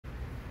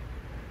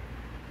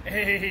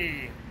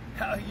Hey,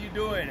 how you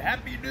doing?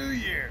 Happy New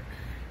Year!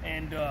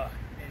 And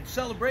in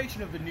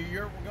celebration of the New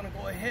Year, we're going to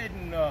go ahead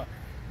and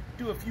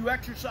do a few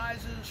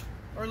exercises.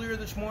 Earlier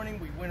this morning,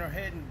 we went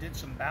ahead and did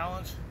some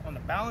balance on the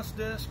balance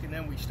disc, and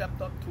then we stepped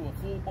up to a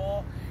full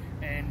ball,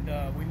 and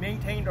we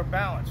maintained our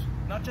balance,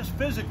 not just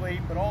physically,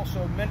 but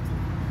also mentally.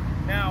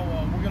 Now,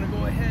 we're going to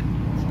go ahead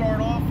and start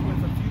off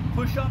with a few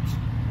push-ups.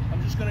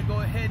 I'm just going to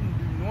go ahead and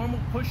do normal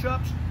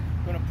push-ups.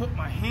 I'm going to put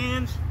my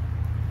hands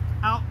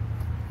out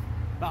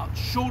about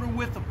shoulder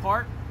width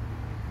apart.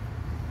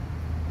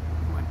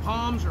 My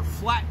palms are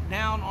flat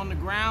down on the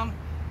ground.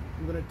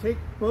 I'm going to take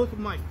both of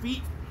my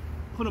feet,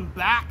 put them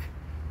back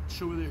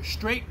so they're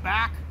straight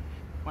back.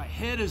 My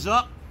head is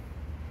up.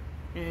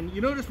 And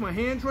you notice my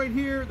hands right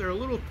here, they're a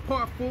little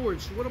far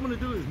forward. So what I'm going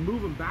to do is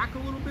move them back a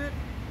little bit.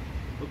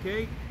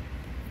 Okay?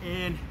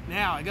 And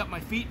now I got my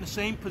feet in the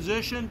same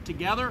position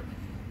together.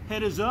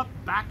 Head is up,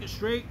 back is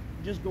straight,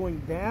 just going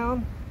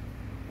down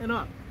and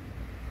up.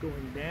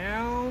 Going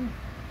down.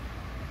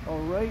 All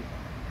right,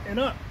 and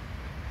up,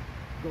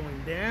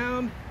 going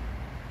down,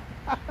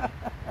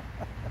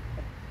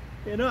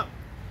 and up.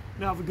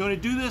 Now, if we're going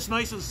to do this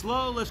nice and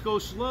slow, let's go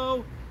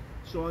slow.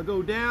 So I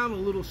go down a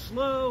little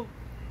slow.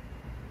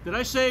 Did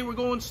I say we're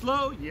going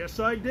slow?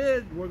 Yes, I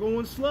did. We're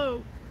going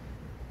slow.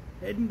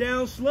 Heading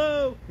down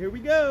slow. Here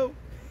we go.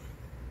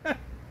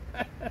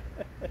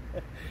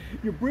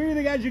 You're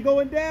breathing as you're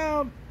going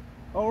down.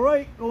 All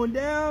right, going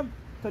down.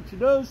 Touch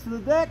your nose to the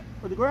deck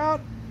or the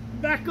ground.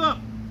 Back up.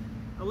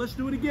 Now let's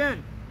do it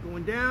again.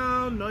 Going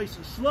down, nice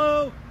and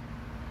slow.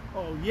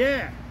 Oh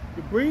yeah.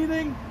 You're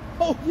breathing.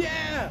 Oh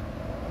yeah.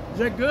 Is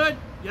that good?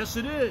 Yes,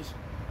 it is.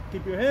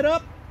 Keep your head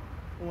up.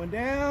 Going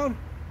down,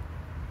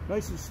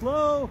 nice and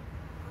slow.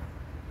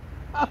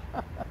 And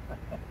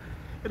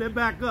then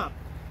back up.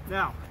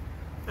 Now,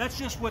 that's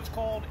just what's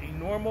called a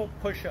normal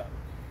push-up.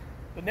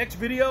 The next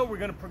video we're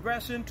going to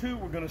progress into,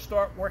 we're going to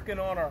start working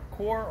on our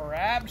core or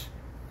abs.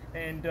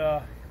 And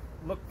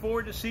look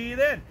forward to see you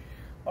then.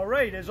 All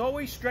right, as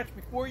always, stretch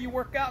before you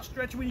work out,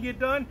 stretch when you get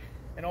done,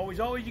 and always,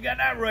 you got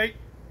that right.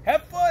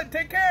 Have fun,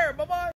 take care, bye-bye.